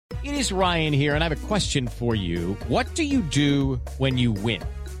It is Ryan here, and I have a question for you. What do you do when you win?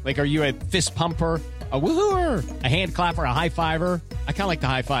 Like, are you a fist pumper, a woohooer, a hand clapper, a high fiver? I kind of like the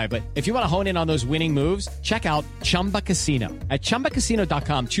high five, but if you want to hone in on those winning moves, check out Chumba Casino. At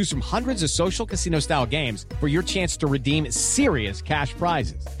ChumbaCasino.com, choose from hundreds of social casino-style games for your chance to redeem serious cash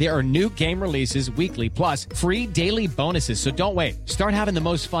prizes. There are new game releases weekly, plus free daily bonuses. So don't wait. Start having the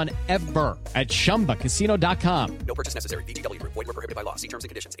most fun ever at ChumbaCasino.com. No purchase necessary. VGW Group. Void where prohibited by law. See terms and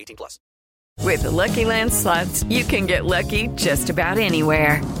conditions. 18+. With the Lucky Land Slots, you can get lucky just about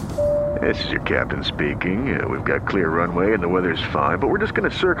anywhere. This is your captain speaking. We've got clear runway and the weather's fine, but we're just going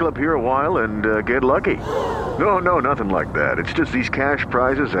to circle up here a while and get lucky. No, nothing like that. It's just these cash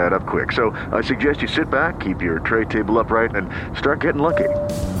prizes add up quick. So I suggest you sit back, keep your tray table upright, and start getting lucky.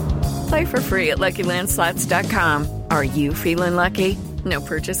 Play for free at LuckyLandSlots.com. Are you feeling lucky? No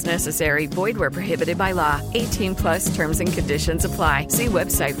purchase necessary. Void where prohibited by law. 18+ terms and conditions apply. See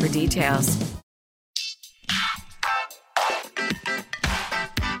website for details.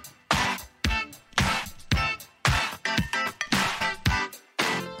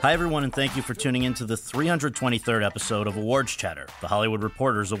 Hi, everyone, and thank you for tuning in to the 323rd episode of Awards Chatter, the Hollywood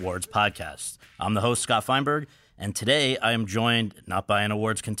Reporters Awards podcast. I'm the host, Scott Feinberg, and today I am joined not by an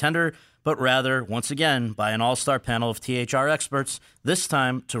awards contender, but rather, once again, by an all-star panel of THR experts, this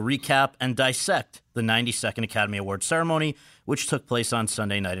time to recap and dissect the 92nd Academy Awards ceremony, which took place on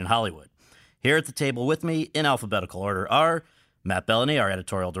Sunday night in Hollywood. Here at the table with me, in alphabetical order, are Matt Bellany, our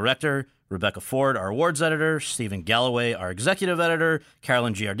editorial director, Rebecca Ford, our awards editor, Stephen Galloway, our executive editor,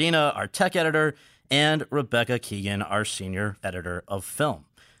 Carolyn Giardina, our tech editor, and Rebecca Keegan, our senior editor of film.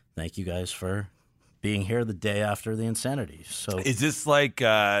 Thank you guys for being here the day after the insanity. So, is this like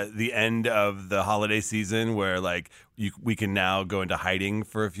the end of the holiday season where like we can now go into hiding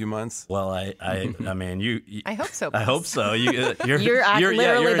for a few months? Well, I mean, you I hope so. I hope so. You're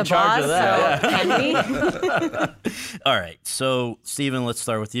literally in the charge boss, of that. so can we? All right. So, Stephen, let's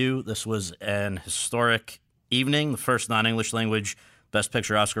start with you. This was an historic evening, the first non-English language Best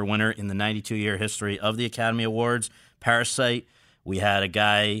Picture Oscar winner in the 92-year history of the Academy Awards, Parasite. We had a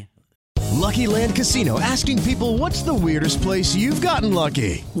guy... Lucky Land Casino, asking people, what's the weirdest place you've gotten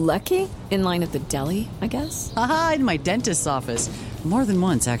lucky? Lucky? In line at the deli, I guess? Aha, in my dentist's office. More than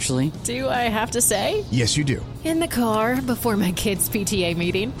once, actually. Do I have to say? Yes, you do. In the car before my kids' PTA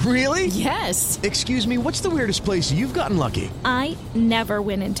meeting. Really? Yes. Excuse me, what's the weirdest place you've gotten lucky? I never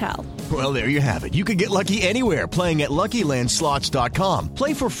win and tell. Well, there you have it. You can get lucky anywhere, playing at LuckyLandSlots.com.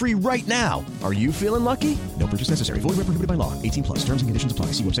 Play for free right now. Are you feeling lucky? No purchase necessary. Void where prohibited by law. 18+. Terms and conditions apply.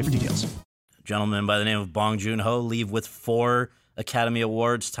 See website for details. A gentleman by the name of Bong Joon-ho leave with 4 Academy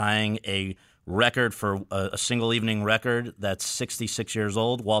Awards, tying a record for a single evening record that's 66 years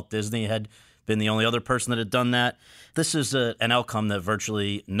old. Walt Disney had been the only other person that had done that. This is an outcome that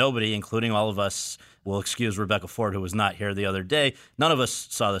virtually nobody, including all of us, will excuse Rebecca Ford, who was not here the other day. None of us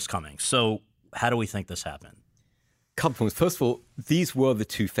saw this coming. So how do we think this happened? Couple points. First of all, these were the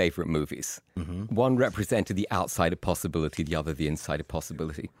 2 favorite movies. Mm-hmm. One represented the outside of possibility, the other the inside of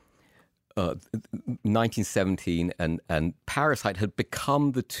possibility. 1917 and Parasite had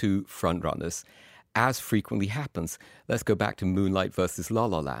become the 2 frontrunners, as frequently happens. Let's go back to Moonlight versus La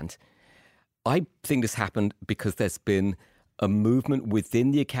La Land. I think this happened because there's been a movement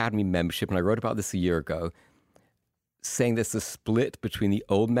within the Academy membership, and I wrote about this a year ago, saying there's a split between the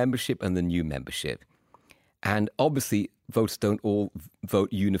old membership and the new membership. And obviously, voters don't all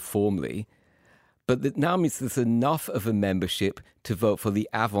vote uniformly, but that now means there's enough of a membership to vote for the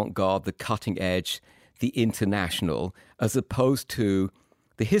avant-garde, the cutting edge, the international, as opposed to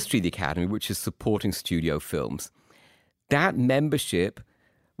the history of the Academy, which is supporting studio films. That membership,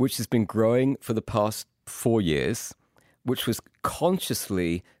 which has been growing for the past 4 years, which was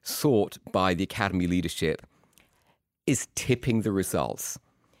consciously sought by the Academy leadership, is tipping the results.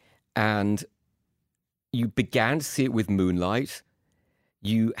 And you began to see it with Moonlight.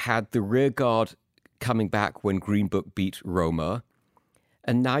 You had the rearguard coming back when Green Book beat Roma.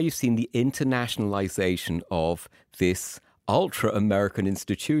 And now you've seen the internationalization of this ultra-American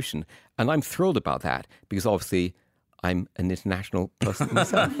institution. And I'm thrilled about that because obviously I'm an international person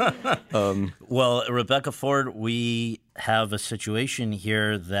myself. Well, Rebecca Ford, we have a situation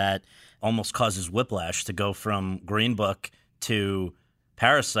here that almost causes whiplash to go from Green Book to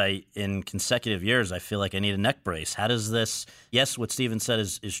Parasite in consecutive years. I feel like I need a neck brace. How does this, yes, what Stephen said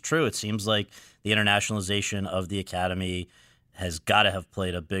is true. It seems like the internationalization of the Academy has got to have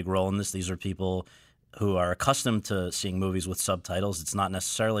played a big role in this. These are people who are accustomed to seeing movies with subtitles. It's not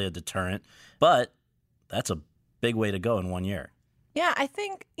necessarily a deterrent, but that's a big way to go in 1 year. Yeah, I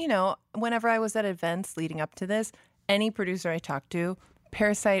think, whenever I was at events leading up to this, any producer I talked to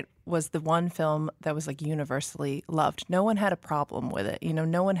Parasite was the one film that was like universally loved. No one had a problem with it.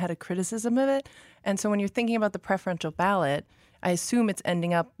 No one had a criticism of it. And so when you're thinking about the preferential ballot, I assume it's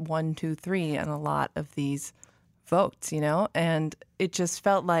ending up 1, 2, 3 on a lot of these votes, And it just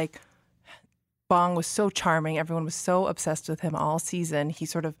felt like Bong was so charming. Everyone was so obsessed with him all season. He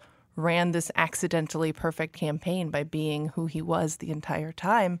sort of ran this accidentally perfect campaign by being who he was the entire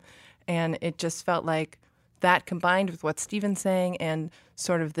time. And it just felt like that combined with what Steven's saying and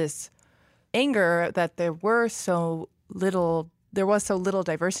sort of this anger that there was so little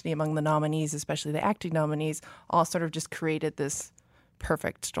diversity among the nominees, especially the acting nominees, all sort of just created this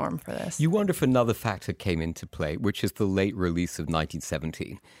perfect storm for this. You wonder if another factor came into play, which is the late release of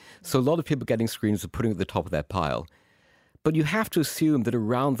 1917. So a lot of people getting screeners are putting it at the top of their pile. But you have to assume that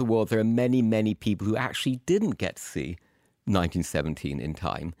around the world there are many, many people who actually didn't get to see 1917 in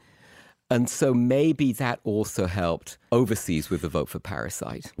time. And so maybe that also helped overseas with the vote for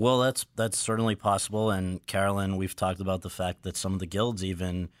Parasite. Well, that's certainly possible. And Carolyn, we've talked about the fact that some of the guilds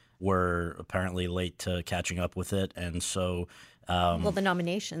even were apparently late to catching up with it. And so... the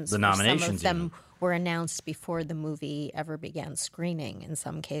nominations. Some of them were announced before the movie ever began screening in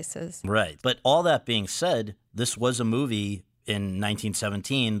some cases. Right. But all that being said, this was a movie in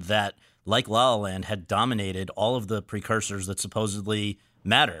 1917 that, like La La Land, had dominated all of the precursors that supposedly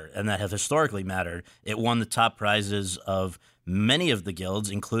matter and that have historically mattered. It won the top prizes of many of the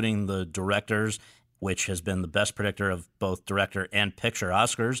guilds, including the directors, which has been the best predictor of both director and picture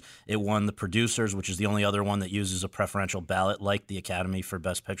Oscars. It won the producers, which is the only other one that uses a preferential ballot like the Academy for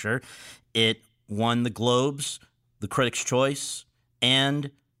Best Picture. It won the Globes, the Critics' Choice, and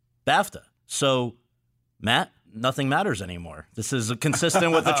BAFTA. So, Matt, nothing matters anymore. This is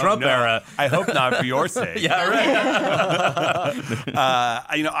consistent with the Trump era. I hope not, for your sake. Yeah,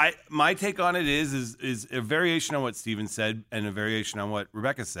 right. My take on it is a variation on what Steven said and a variation on what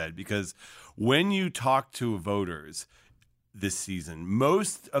Rebecca said, because when you talk to voters this season,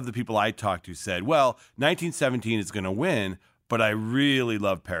 most of the people I talked to said, well, 1917 is going to win, but I really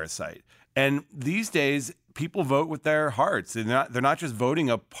love Parasite. And these days, people vote with their hearts. They're not just voting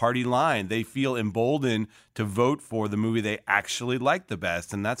a party line. They feel emboldened to vote for the movie they actually like the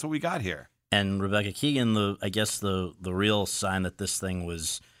best, and that's what we got here. And Rebecca Keegan, I guess the real sign that this thing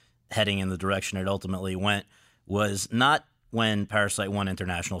was heading in the direction it ultimately went was not when Parasite won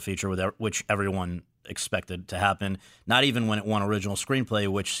International Feature, which everyone expected to happen, not even when it won Original Screenplay,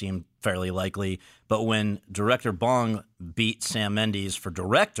 which seemed fairly likely, but when director Bong beat Sam Mendes for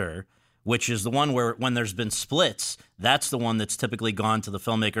director, which is the one where, when there's been splits, that's the one that's typically gone to the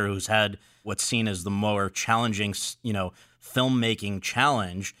filmmaker who's had what's seen as the more challenging, filmmaking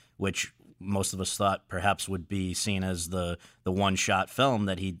challenge, which most of us thought perhaps would be seen as the one-shot film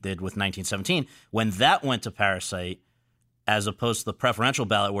that he did with 1917. When that went to Parasite, as opposed to the preferential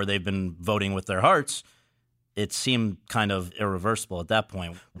ballot where they've been voting with their hearts, it seemed kind of irreversible at that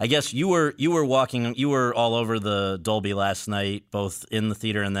point. I guess you were all over the Dolby last night, both in the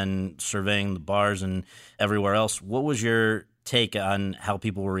theater and then surveying the bars and everywhere else. What was your take on how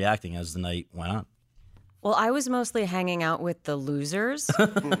people were reacting as the night went on? Well, I was mostly hanging out with the losers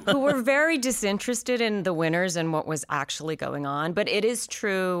who were very disinterested in the winners and what was actually going on. But it is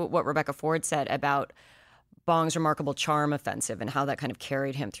true what Rebecca Ford said about Bong's remarkable charm offensive and how that kind of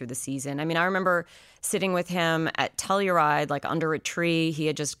carried him through the season. I mean, I remember sitting with him at Telluride, like under a tree. He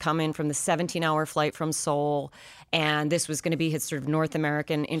had just come in from the 17-hour flight from Seoul, and this was going to be his sort of North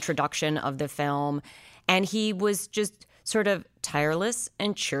American introduction of the film. And he was just sort of tireless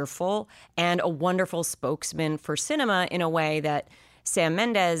and cheerful and a wonderful spokesman for cinema in a way that Sam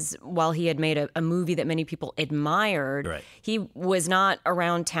Mendes, while he had made a movie that many people admired, right, he was not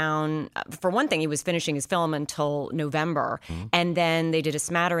around town. For one thing, he was finishing his film until November. Mm-hmm. And then they did a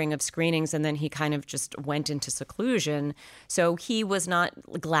smattering of screenings, and then he kind of just went into seclusion. So he was not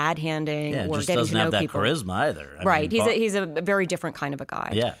glad-handing or getting to know people. Yeah, just doesn't have that charisma either. Right. He's a very different kind of a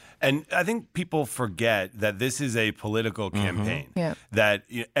guy. Yeah. And I think people forget that this is a political campaign. Mm-hmm. Yeah. That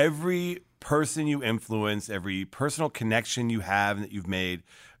every person you influence, every personal connection you have and that you've made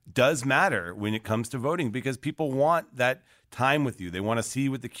does matter when it comes to voting, because people want that time with you. They want to see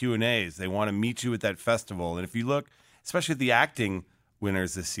you at the Q&As. They want to meet you at that festival. And if you look, especially at the acting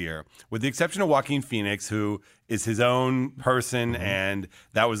winners this year, with the exception of Joaquin Phoenix, who is his own person, and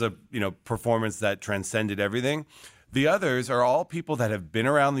that was a performance that transcended everything. The others are all people that have been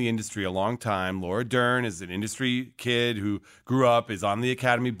around the industry a long time. Laura Dern is an industry kid who grew up, is on the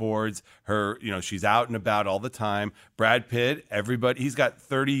Academy boards. She's out and about all the time. Brad Pitt, everybody, he's got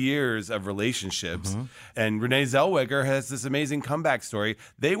 30 years of relationships. Mm-hmm. And Renee Zellweger has this amazing comeback story.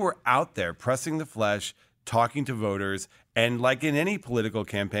 They were out there pressing the flesh, talking to voters, And like in any political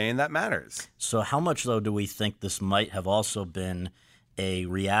campaign, that matters. So how much, though, do we think this might have also been a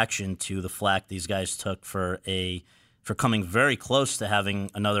reaction to the flack these guys took for coming very close to having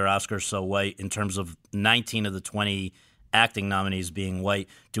another Oscar so white in terms of 19 of the 20 acting nominees being white?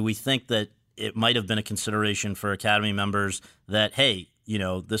 Do we think that it might have been a consideration for Academy members that, hey,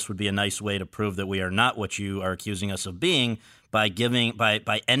 this would be a nice way to prove that we are not what you are accusing us of being by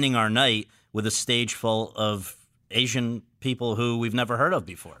ending our night with a stage full of Asian people who we've never heard of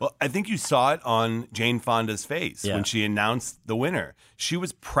before? Well, I think you saw it on Jane Fonda's face when she announced the winner. She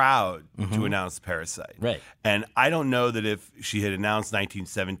was proud to announce Parasite. Right. And I don't know that if she had announced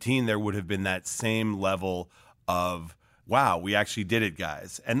 1917, there would have been that same level of, wow, we actually did it,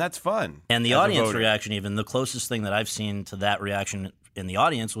 guys. And that's fun. And the audience reaction, even the closest thing that I've seen to that reaction in the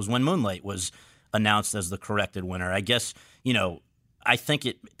audience was when Moonlight was announced as the corrected winner. I guess, I think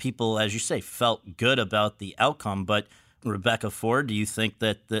people, as you say, felt good about the outcome. But Rebecca Ford, do you think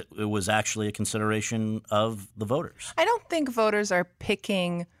that it was actually a consideration of the voters? I don't think voters are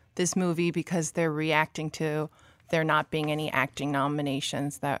picking this movie because they're reacting to there not being any acting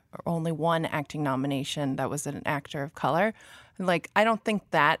nominations, that or only one acting nomination that was an actor of color. I don't think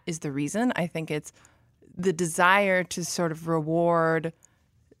that is the reason. I think it's the desire to sort of reward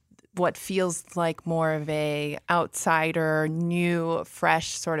what feels like more of a outsider, new,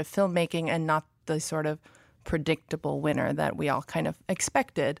 fresh sort of filmmaking and not the sort of predictable winner that we all kind of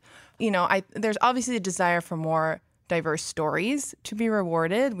expected. There's obviously a desire for more diverse stories to be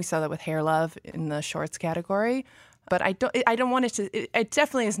rewarded. We saw that with Hair Love in the shorts category. But I don't want it to, it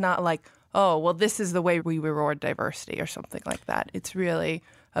definitely is not like, oh, well, this is the way we reward diversity or something like that. It's really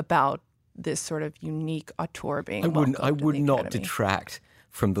about this sort of unique auteur being I would not detract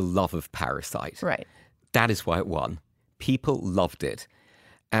from the love of Parasite. Right. That is why it won. People loved it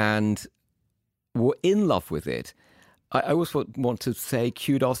and were in love with it. I also want to say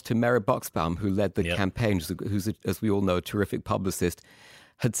kudos to Mary Buxbaum, who led the campaign, who's, as we all know, a terrific publicist,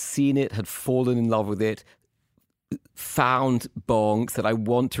 had seen it, had fallen in love with it, found Bong, said, I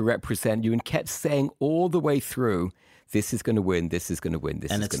want to represent you, and kept saying all the way through, this is going to win, this is going to win,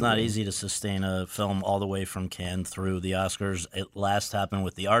 this is going to win. And it's not easy to sustain a film all the way from Cannes through the Oscars. It last happened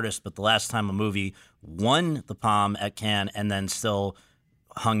with The Artist, but the last time a movie won the Palme at Cannes and then still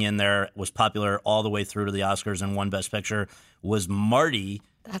hung in there, was popular all the way through to the Oscars and won Best Picture, was Marty.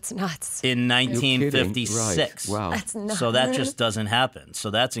 That's nuts. In 1956. Right. Wow. That's nuts. So that just doesn't happen. So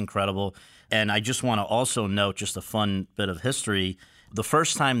that's incredible. And I just want to also note just a fun bit of history. The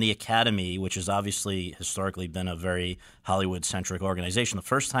first time the Academy, which has obviously historically been a very Hollywood-centric organization, the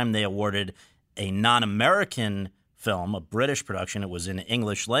first time they awarded a non-American film, a British production, it was in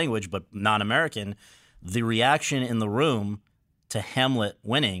English language but non-American, the reaction in the room to Hamlet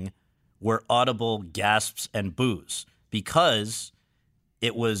winning were audible gasps and boos because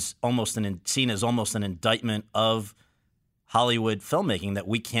it was almost seen as almost an indictment of Hollywood filmmaking that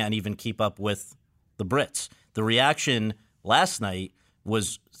we can't even keep up with the Brits. The reaction last night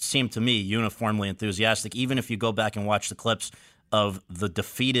seemed to me uniformly enthusiastic. Even if you go back and watch the clips of the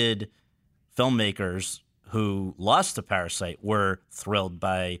defeated filmmakers who lost to Parasite, were thrilled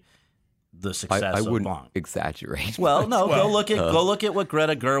by the success I of wouldn't Bong. exaggerate. Well, no, go look at what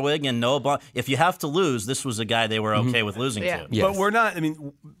Greta Gerwig and Noah Bong. If you have to lose, this was a guy they were okay with losing to. Yes. But we're not. I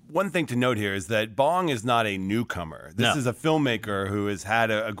mean, one thing to note here is that Bong is not a newcomer. This is a filmmaker who has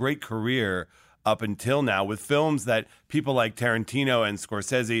had a great career up until now with films that people like Tarantino and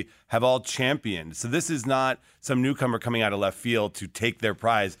Scorsese have all championed. So this is not some newcomer coming out of left field to take their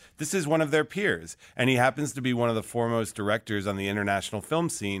prize. This is one of their peers, and he happens to be one of the foremost directors on the international film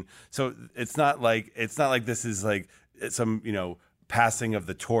scene. So it's not like this is like some, passing of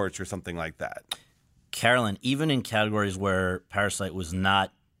the torch or something like that. Carolyn, even in categories where Parasite was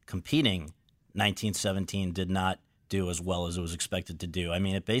not competing, 1917 did not do as well as it was expected to do. I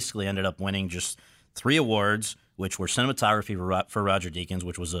mean, it basically ended up winning just 3 awards, which were cinematography for Roger Deakins,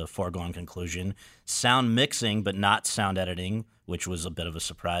 which was a foregone conclusion, sound mixing but not sound editing, which was a bit of a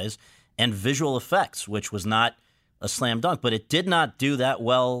surprise, and visual effects, which was not a slam dunk, but it did not do that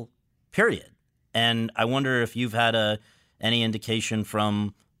well, period. And I wonder if you've had any indication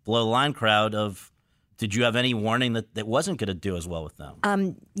from below the line crowd of, did you have any warning that it wasn't going to do as well with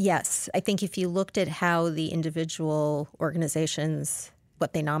them? Yes. I think if you looked at how the individual organizations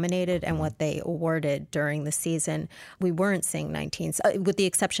what they nominated and what they awarded during the season, we weren't seeing with the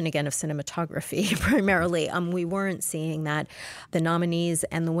exception again of cinematography primarily, we weren't seeing that. The nominees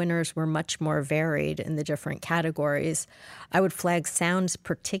and the winners were much more varied in the different categories. I would flag sounds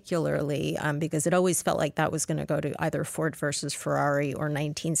particularly because it always felt like that was going to go to either Ford versus Ferrari or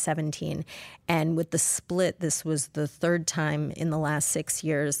 1917. And with the split, this was the third time in the last 6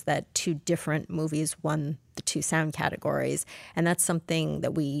 years that two different movies won the two sound categories. And that's something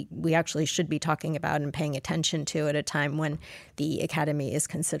that we actually should be talking about and paying attention to at a time when the Academy is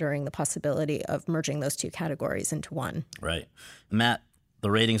considering the possibility of merging those two categories into one. Right. Matt, the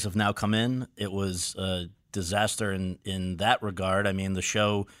ratings have now come in. It was a disaster in that regard. I mean, the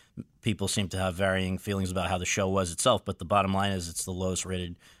show, people seem to have varying feelings about how the show was itself, but the bottom line is it's the lowest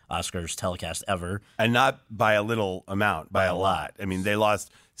rated Oscars telecast ever. And not by a little amount, by a lot. I mean, they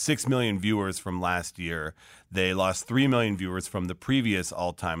lost 6 million viewers from last year. They lost 3 million viewers from the previous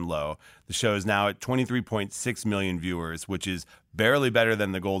all-time low. The show is now at 23.6 million viewers, which is barely better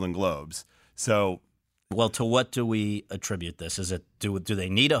than the Golden Globes. So, well, to what do we attribute this? Is it do they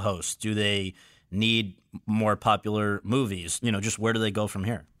need a host? Do they need more popular movies? You know, just where do they go from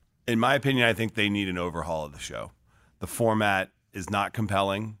here? In my opinion, I think they need an overhaul of the show. The format is not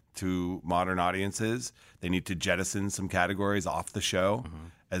compelling to modern audiences. They need to jettison some categories off the show. Mm-hmm.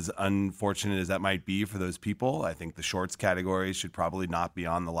 As unfortunate as that might be for those people, I think the shorts categories should probably not be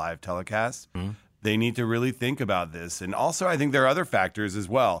on the live telecast. Mm-hmm. They need to really think about this. And also, I think there are other factors as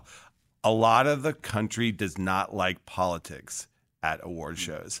well. A lot of the country does not like politics at award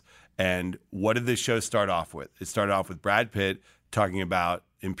shows. And what did this show start off with? It started off with Brad Pitt talking about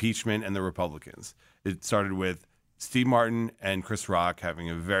impeachment and the Republicans. It started with Steve Martin and Chris Rock having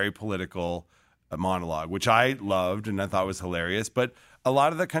a very political monologue, which I loved and I thought was hilarious. But a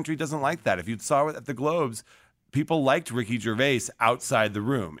lot of the country doesn't like that. If you saw it at the Globes, people liked Ricky Gervais outside the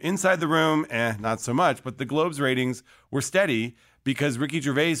room. Inside the room, not so much. But the Globes ratings were steady because Ricky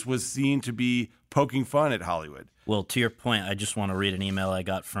Gervais was seen to be poking fun at Hollywood. Well, to your point, I just want to read an email I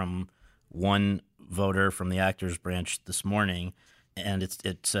got from one voter from the Actors Branch this morning. And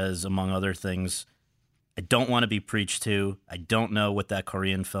it says, among other things, I don't want to be preached to. I don't know what that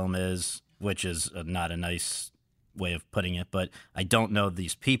Korean film is, which is not a nice way of putting it. But I don't know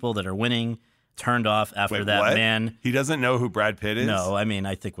these people that are winning. Turned off after Wait, that what? Man. He doesn't know who Brad Pitt is? No, I mean,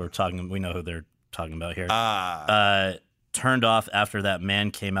 I think we know who they're talking about here. Turned off after that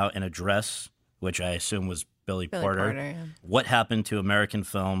man came out in a dress, which I assume was Billy Porter. Yeah. What happened to American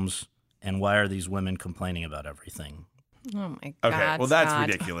films, and why are these women complaining about everything? Oh, my God. Okay, well, that's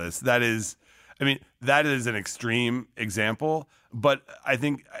ridiculous. That is an extreme example, but I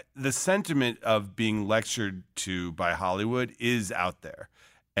think the sentiment of being lectured to by Hollywood is out there.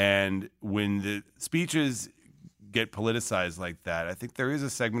 And when the speeches get politicized like that, I think there is a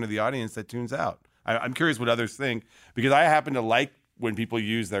segment of the audience that tunes out. I'm curious what others think, because I happen to like when people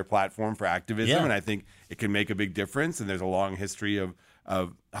use their platform for activism, and I think it can make a big difference, and there's a long history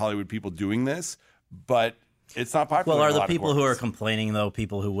of Hollywood people doing this, but it's not popular. Well, are the people who are complaining, though,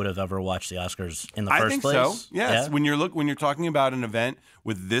 people who would have ever watched the Oscars in the first place? I think so, yes. Yeah? When you're talking about an event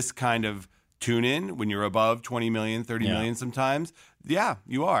with this kind of tune-in, when you're above 20 million, 30 million sometimes, yeah,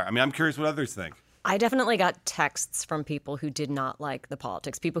 you are. I mean, I'm curious what others think. I definitely got texts from people who did not like the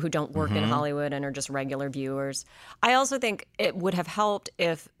politics, people who don't work in Hollywood and are just regular viewers. I also think it would have helped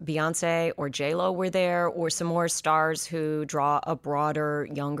if Beyonce or J-Lo were there, or some more stars who draw a broader,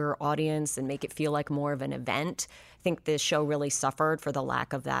 younger audience and make it feel like more of an event. I think this show really suffered for the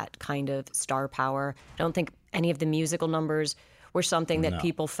lack of that kind of star power. I don't think any of the musical numbers were something that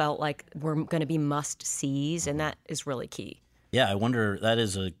people felt like were going to be must-sees, and that is really key. Yeah, I wonder, that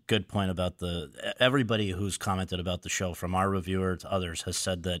is a good point about everybody who's commented about the show, from our reviewer to others, has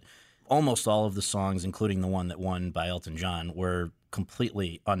said that almost all of the songs, including the one that won by Elton John, were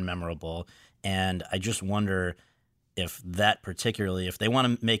completely unmemorable. And I just wonder if if they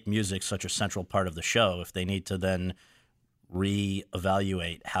want to make music such a central part of the show, if they need to then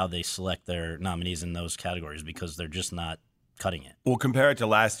reevaluate how they select their nominees in those categories, because they're just not cutting it. Well, compare it to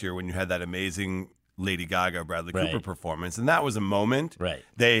last year when you had that amazing Lady Gaga, Bradley Cooper performance, and that was a moment. Right.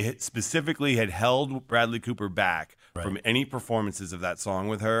 They specifically had held Bradley Cooper back from any performances of that song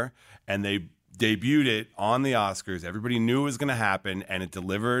with her, and they debuted it on the Oscars. Everybody knew it was going to happen, and it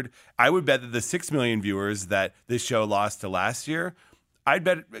delivered. I would bet that the 6 million viewers that this show lost to last year, I'd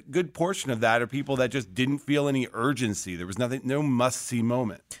bet a good portion of that are people that just didn't feel any urgency. There was no must-see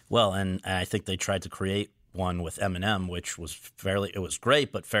moment. Well, and I think they tried to create one with Eminem, which was it was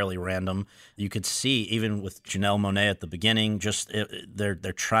great, but fairly random. You could see, even with Janelle Monáe at the beginning, they're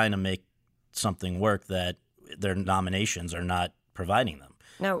trying to make something work that their nominations are not providing them.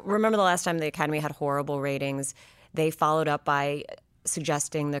 Now, remember the last time the Academy had horrible ratings? They followed up by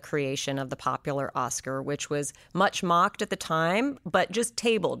suggesting the creation of the popular Oscar, which was much mocked at the time, but just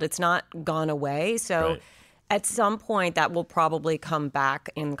tabled. It's not gone away. So at some point, that will probably come back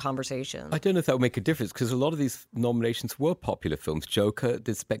in conversation. I don't know if that would make a difference, because a lot of these nominations were popular films. Joker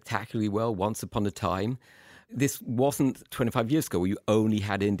did spectacularly well, Once Upon a Time. This wasn't 25 years ago where you only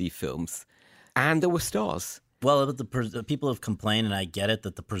had indie films. And there were stars. Well, the people have complained, and I get it,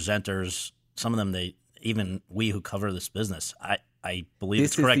 that the presenters, some of them, even we who cover this business, I believe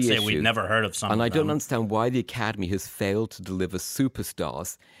it's correct to say we've never heard of some of them. And I don't understand why the Academy has failed to deliver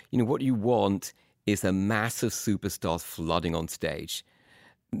superstars. You know, what you want is a mass of superstars flooding on stage,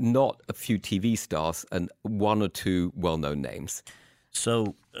 not a few TV stars and one or two well-known names.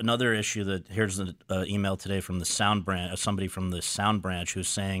 So another issue here's an email today from the Sound Branch, somebody from the Sound Branch who's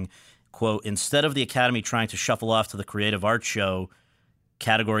saying, quote, instead of the Academy trying to shuffle off to the creative arts show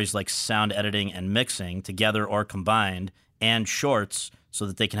categories like sound editing and mixing together or combined and shorts so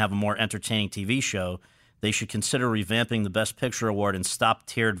that they can have a more entertaining TV show, they should consider revamping the Best Picture Award and stop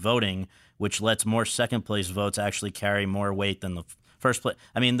tiered voting, which lets more second-place votes actually carry more weight than the first place.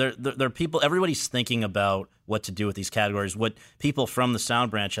 I mean, there are people, everybody's thinking about what to do with these categories. What people from the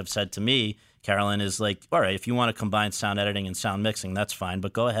Sound Branch have said to me, Carolyn, is like, all right, if you want to combine sound editing and sound mixing, that's fine,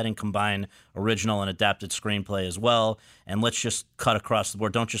 but go ahead and combine original and adapted screenplay as well, and let's just cut across the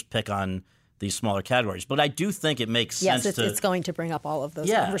board. Don't just pick on these smaller categories. But I do think it makes sense Yes, it's going to bring up all of those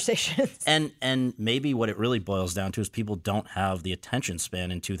Yeah. conversations. And maybe what it really boils down to is people don't have the attention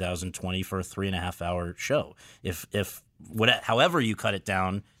span in 2020 for a 3.5-hour show. However you cut it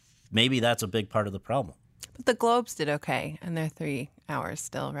down, maybe that's a big part of the problem. But the Globes did okay, and they're 3 hours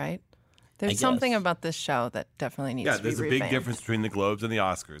still, right? There's something about this show that definitely needs to be there's a revamped. big difference between the Globes and the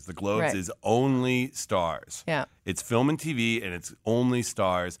Oscars. The Globes Right. is only stars. Yeah. It's film and TV, and it's only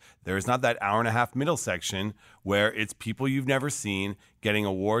stars. There is not that hour-and-a-half middle section where it's people you've never seen getting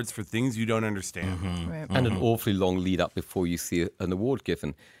awards for things you don't understand. Right. And an awfully long lead up before you see an award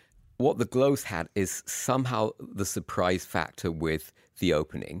given. What the Globes had is somehow the surprise factor with the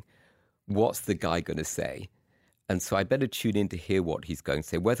opening. What's the guy going to say? And so I better tune in to hear what he's going to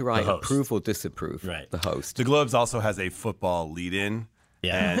say, whether I approve or disapprove the host. The Globes also has a football lead-in,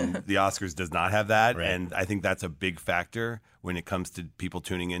 and the Oscars does not have that. Right. And I think that's a big factor when it comes to people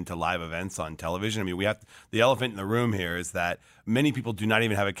tuning into live events on television. I mean, the elephant in the room here is that many people do not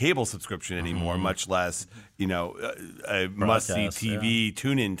even have a cable subscription anymore, much less, a must-see TV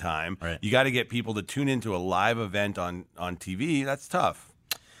tune-in time. Right. You got to get people to tune into a live event on TV. That's tough.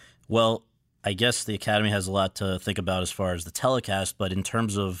 Well, I guess the Academy has a lot to think about as far as the telecast, but in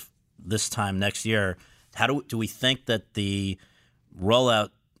terms of this time next year, how do we think that the rollout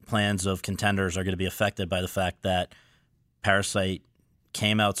plans of contenders are going to be affected by the fact that Parasite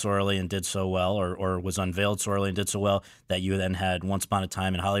came out so early and did so well, or was unveiled so early and did so well, that you then had Once Upon a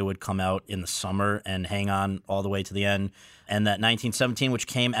Time in Hollywood come out in the summer and hang on all the way to the end, and that 1917, which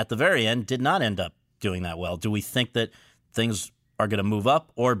came at the very end, did not end up doing that well? Do we think that things are going to move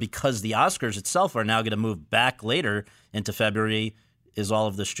up, or because the Oscars itself are now going to move back later into February, is all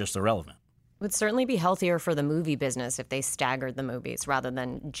of this just irrelevant? It would certainly be healthier for the movie business if they staggered the movies rather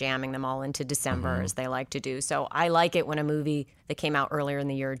than jamming them all into December as they like to do. So I like it when a movie that came out earlier in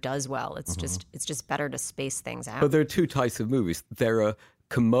the year does well. It's just better to space things out. But there are two types of movies. There are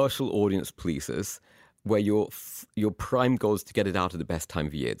commercial audience pleasers, where your prime goal is to get it out at the best time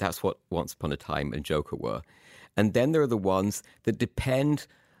of year. That's what Once Upon a Time and Joker were. And then there are the ones that depend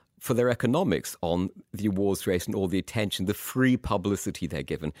for their economics on the awards race and all the attention, the free publicity they're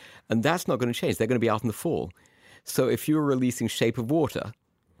given. And that's not going to change. They're going to be out in the fall. So if you're releasing Shape of Water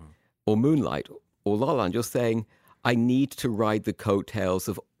or Moonlight or La La Land, you're saying, I need to ride the coattails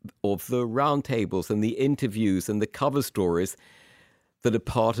of the roundtables and the interviews and the cover stories that are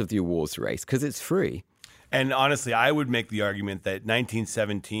part of the awards race, because it's free. And honestly, I would make the argument that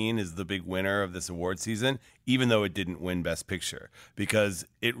 1917 is the big winner of this award season, even though it didn't win Best Picture, because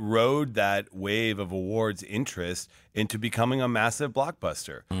it rode that wave of awards interest into becoming a massive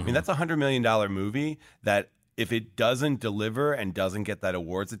blockbuster. I mean, that's a $100 million movie that, if it doesn't deliver and doesn't get that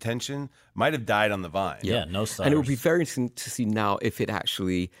awards attention, might have died on the vine. Yeah, no stars. And it would be very interesting to see now if it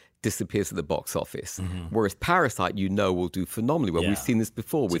actually disappears at the box office. Whereas Parasite, will do phenomenally well. Yeah. We've seen this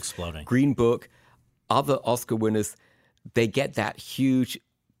before It's with exploding. Green Book. Other Oscar winners, they get that huge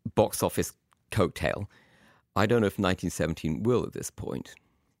box office coattail. I don't know if 1917 will at this point.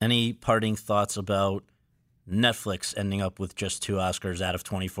 Any parting thoughts about Netflix ending up with just 2 Oscars out of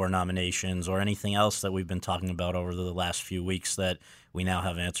 24 nominations, or anything else that we've been talking about over the last few weeks that we now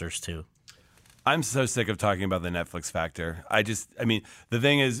have answers to? I'm so sick of talking about the Netflix factor. I mean, the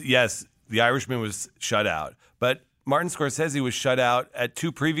thing is, yes, The Irishman was shut out, but Martin Scorsese was shut out at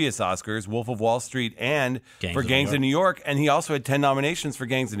 2 previous Oscars, Wolf of Wall Street and Gangs of New York, and he also had 10 nominations for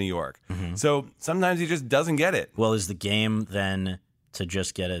Gangs of New York. Mm-hmm. So sometimes he just doesn't get it. Well, is the game then to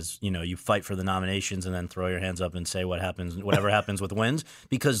just get you fight for the nominations and then throw your hands up and say whatever happens with wins?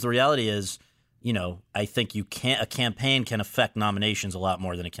 Because the reality is, I think a campaign can affect nominations a lot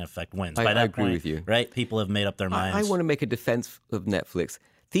more than it can affect wins. I agree with you. Right? People have made up their minds. I want to make a defense of Netflix.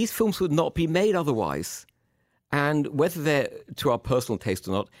 These films would not be made otherwise. And whether they're to our personal taste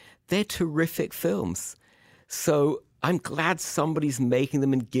or not, they're terrific films. So I'm glad somebody's making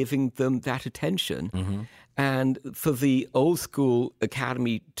them and giving them that attention. Mm-hmm. And for the old school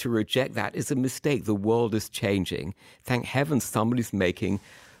Academy to reject that is a mistake. The world is changing. Thank heaven somebody's making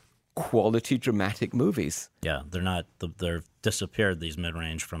quality dramatic movies. Yeah, they're disappeared, these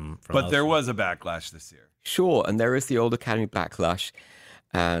mid-range from But there was a backlash this year. Sure, and there is the old Academy backlash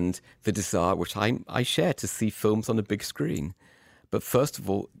and the desire, which I share, to see films on a big screen. But first of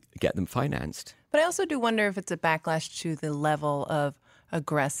all, get them financed. But I also do wonder if it's a backlash to the level of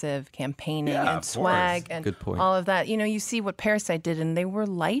aggressive campaigning and swag and all of that. You see what Parasite did, and they were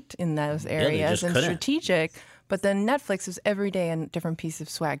light in those areas and strategic. But then Netflix is every day a different piece of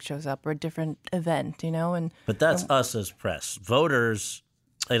swag shows up or a different event, But that's us as press. Voters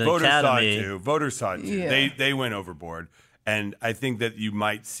Academy. Voters saw it too. Yeah. They went overboard. And I think that you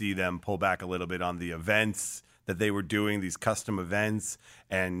might see them pull back a little bit on the events that they were doing, these custom events,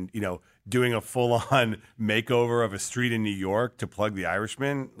 and doing a full-on makeover of a street in New York to plug The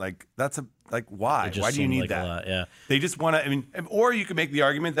Irishman. Why? Why do you need that? A lot, yeah. They just want to. Or you could make the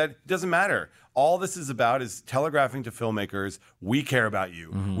argument that it doesn't matter. All this is about is telegraphing to filmmakers, we care about you.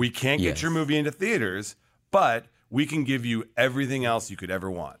 Mm-hmm. We can't get your movie into theaters, but we can give you everything else you could ever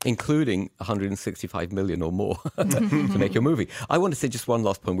want. Including $165 million or more to make your movie. I want to say just one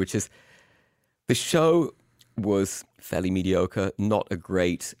last point, which is the show was fairly mediocre, not a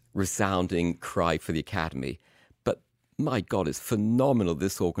great resounding cry for the Academy. But my God, it's phenomenal,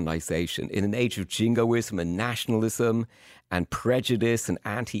 this organization, in an age of jingoism and nationalism and prejudice and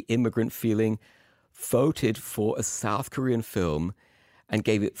anti-immigrant feeling, voted for a South Korean film and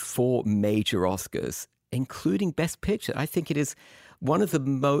gave it 4 major Oscars, including Best Picture. I think it is one of the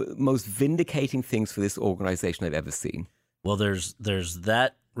most vindicating things for this organization I've ever seen. Well, there's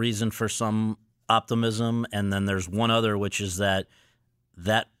that reason for some optimism, and then there's one other, which is that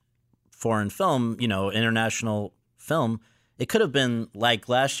foreign film, international film, it could have been like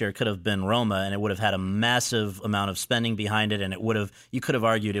last year, it could have been Roma, and it would have had a massive amount of spending behind it, and you could have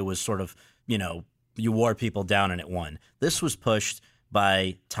argued it was sort of, you wore people down and it won. This was pushed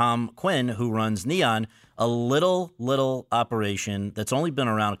by Tom Quinn, who runs Neon, a little operation that's only been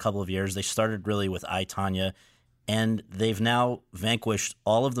around a couple of years. They started really with I, Tonya, and they've now vanquished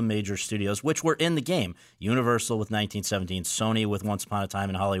all of the major studios, which were in the game. Universal with 1917, Sony with Once Upon a Time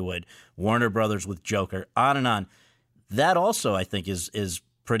in Hollywood, Warner Brothers with Joker, on and on. That also, I think, is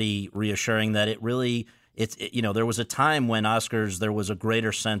pretty reassuring that it really there was a time when Oscars, there was a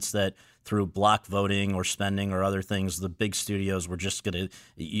greater sense that through block voting or spending or other things, the big studios were just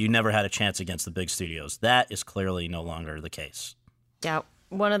you never had a chance against the big studios. That is clearly no longer the case. Yeah.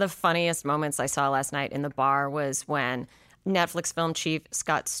 One of the funniest moments I saw last night in the bar was when Netflix film chief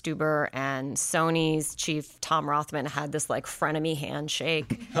Scott Stuber and Sony's chief Tom Rothman had this frenemy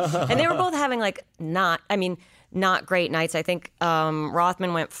handshake. And they were both having not great nights. I think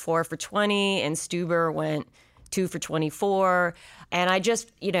Rothman went 4 for 20 and Stuber went 2 for 24. And I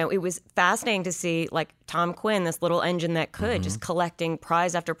just, it was fascinating to see Tom Quinn, this little engine that could, just collecting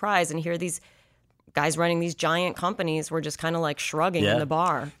prize after prize, and hear these guys running these giant companies were just kind of shrugging in the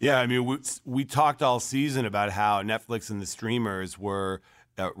bar. Yeah, we talked all season about how Netflix and the streamers were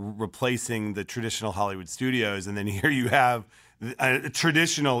replacing the traditional Hollywood studios, and then here you have a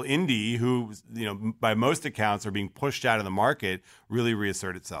traditional indie who, by most accounts are being pushed out of the market, really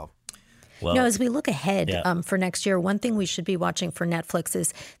reassert itself. Well, as we look ahead for next year, one thing we should be watching for Netflix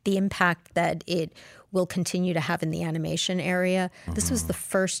is the impact that it will continue to have in the animation area. Mm-hmm. This was the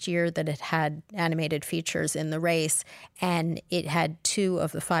first year that it had animated features in the race, and it had 2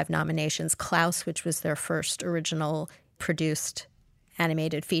 of the 5 nominations. Klaus, which was their first original produced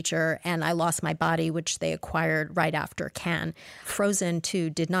animated feature, and I Lost My Body, which they acquired right after Cannes. Frozen 2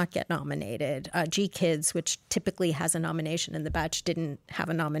 did not get nominated. G-Kids, which typically has a nomination in the batch, didn't have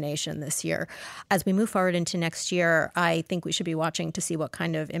a nomination this year. As we move forward into next year, I think we should be watching to see what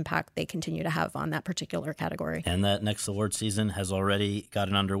kind of impact they continue to have on that particular category. And that next award season has already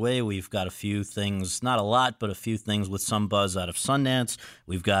gotten underway. We've got a few things, not a lot, but a few things with some buzz out of Sundance.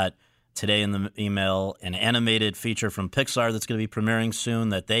 We've got today in the email an animated feature from Pixar that's going to be premiering soon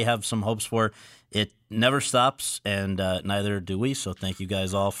that they have some hopes for. It never stops, and neither do we. So thank you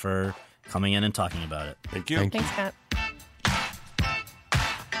guys all for coming in and talking about it. Thank you. Thanks, Scott.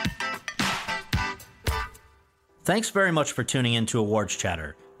 Thanks very much for tuning in to Awards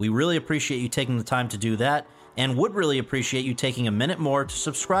Chatter. We really appreciate you taking the time to do that, and would really appreciate you taking a minute more to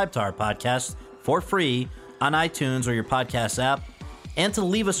subscribe to our podcast for free on iTunes or your podcast app, and to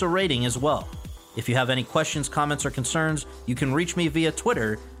leave us a rating as well. If you have any questions, comments, or concerns, you can reach me via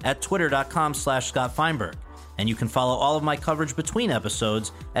Twitter at twitter.com/Scott Feinberg. And you can follow all of my coverage between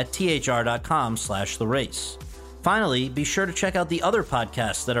episodes at thr.com/The Race. Finally, be sure to check out the other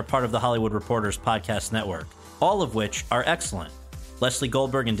podcasts that are part of the Hollywood Reporters podcast network, all of which are excellent. Leslie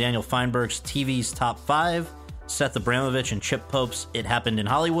Goldberg and Daniel Feinberg's TV's Top 5, Seth Abramovich and Chip Pope's It Happened in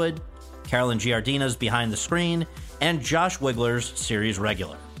Hollywood, Carolyn Giardina's Behind the Screen, and Josh Wigler's Series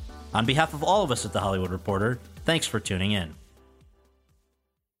Regular. On behalf of all of us at The Hollywood Reporter, thanks for tuning in.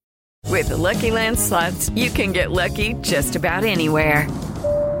 With the Lucky Land Slots, you can get lucky just about anywhere.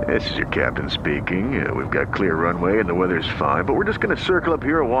 This is your captain speaking. We've got clear runway and the weather's fine, but we're just going to circle up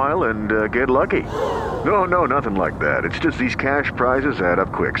here a while and get lucky. No, nothing like that. It's just these cash prizes add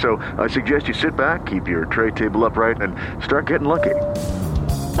up quick. So I suggest you sit back, keep your tray table upright, and start getting lucky.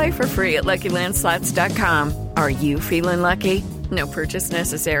 Play for free at LuckyLandSlots.com. Are you feeling lucky? No purchase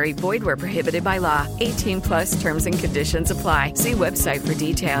necessary. Void where prohibited by law. 18+ terms and conditions apply. See website for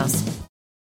details.